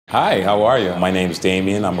Hi, how are you? My name is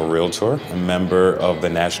Damian. I'm a realtor, a member of the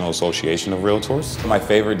National Association of Realtors. My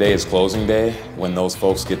favorite day is closing day when those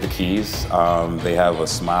folks get the keys. They have a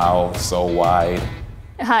smile so wide.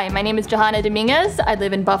 Hi, my name is Johanna. I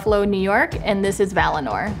live in Buffalo, New York, and this is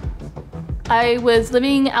Valinor. I was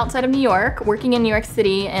living outside of New York, working in New York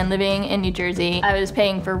City and living in New Jersey. I was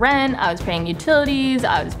paying for rent, I was paying utilities,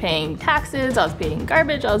 I was paying taxes, I was paying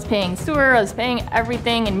garbage, I was paying sewer, I was paying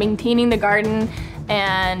everything and maintaining the garden.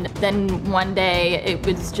 And then one day it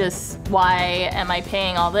was just, why am I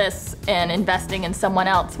paying all this and investing in someone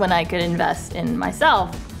else when I could invest in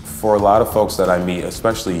myself? For a lot of folks that I meet,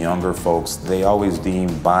 especially younger folks, they always deem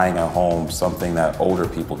buying a home something that older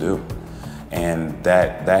people do. And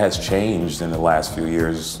that has changed in the last few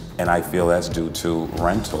years, and I feel that's due to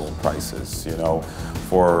rental prices. You know,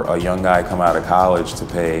 for a young guy come out of college to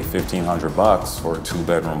pay $1,500 for a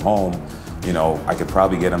 2-bedroom home, you know, I could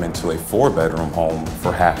probably get them into a 4-bedroom home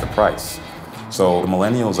for half the price. So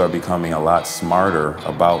millennials are becoming a lot smarter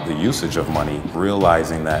about the usage of money,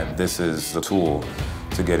 realizing that this is the tool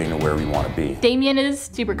to getting to where we want to be. Damian is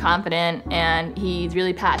super confident and he's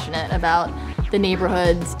really passionate about the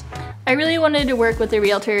neighborhoods. I really wanted to work with a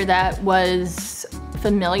realtor that was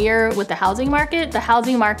familiar with the housing market. The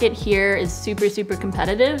housing market here is super, super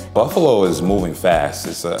competitive. Buffalo is moving fast.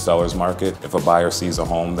 It's a seller's market. If a buyer sees a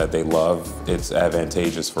home that they love, it's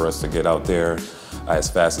advantageous for us to get out there as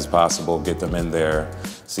fast as possible, get them in there,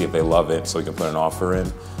 see if they love it so we can put an offer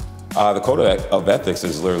in. The code of ethics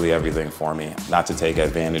is literally everything for me. Not to take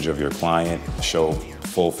advantage of your client, show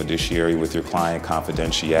full fiduciary with your client,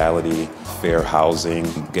 confidentiality, fair housing,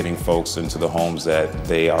 getting folks into the homes that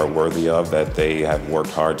they are worthy of, that they have worked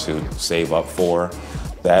hard to save up for.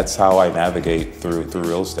 That's how I navigate through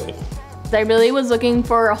real estate. I really was looking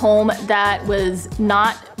for a home that was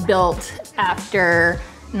not built after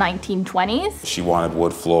 1920s. She wanted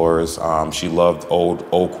wood floors. She loved old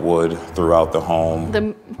oak wood throughout the home.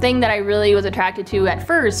 The thing that I really was attracted to at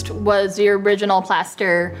first was the original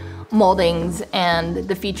plaster moldings and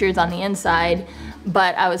the features on the inside,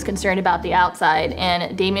 but I was concerned about the outside,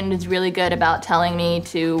 and Damian was really good about telling me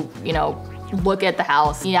to, you know, look at the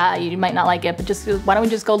house. Yeah, you might not like it, but just why don't we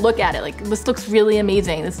just go look at it? Like, this looks really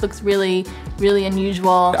amazing. This looks really, really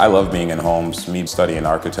unusual. I love being in homes. Me studying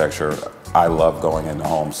architecture, I love going into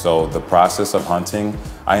homes. So the process of hunting,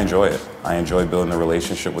 I enjoy it. I enjoy building a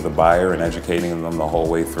relationship with a buyer and educating them the whole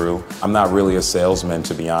way through. I'm not really a salesman,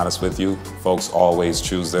 to be honest with you. Folks always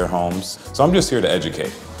choose their homes. So I'm just here to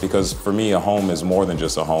educate, because for me, a home is more than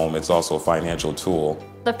just a home. It's also a financial tool.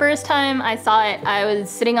 The first time I saw it, I was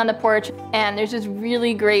sitting on the porch and there's this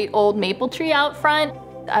really great old maple tree out front.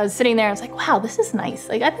 I was sitting there and I was like, wow, this is nice.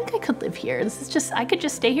 Like, I think I could live here. This is just, I could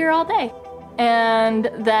just stay here all day.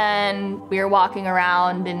 And then we were walking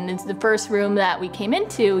around, and it's the first room that we came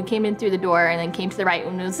into. We came in through the door and then came to the right,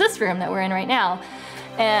 and it was this room that we're in right now.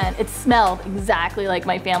 And it smelled exactly like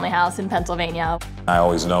my family house in Pennsylvania. I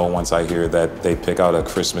always know once I hear that they pick out a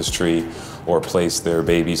Christmas tree or place their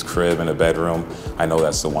baby's crib in a bedroom, I know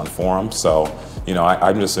that's the one for them. So, you know,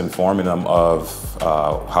 I'm just informing them of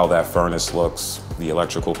how that furnace looks, the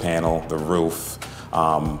electrical panel, the roof,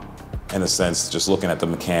 in a sense, just looking at the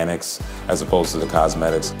mechanics as opposed to the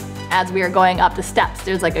cosmetics. As we were going up the steps,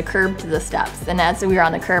 there's like a curb to the steps. And as we were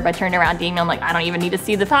on the curb, I turned around Damian, I'm like, I don't even need to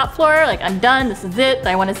see the top floor. Like, I'm done, this is it.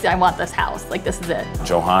 I want this house, like, this is it.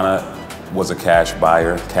 Johanna was a cash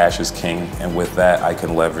buyer. Cash is king. And with that, I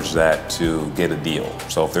can leverage that to get a deal.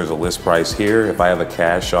 So if there's a list price here, if I have a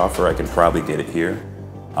cash offer, I can probably get it here.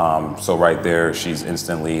 So right there, she's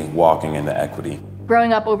instantly walking into equity.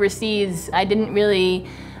 Growing up overseas, I didn't really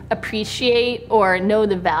appreciate or know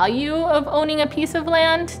the value of owning a piece of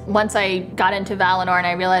land. Once I got into Valinor and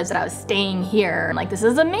I realized that I was staying here, I'm like, this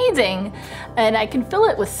is amazing. And I can fill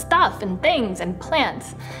it with stuff and things and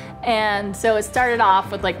plants. And so it started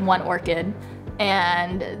off with like one orchid.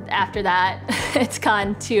 And after that, it's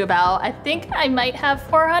gone to about, I think I might have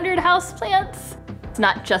 400 houseplants. It's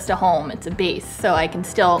not just a home, it's a base. So I can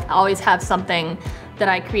still always have something that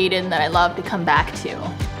I created and that I love to come back to.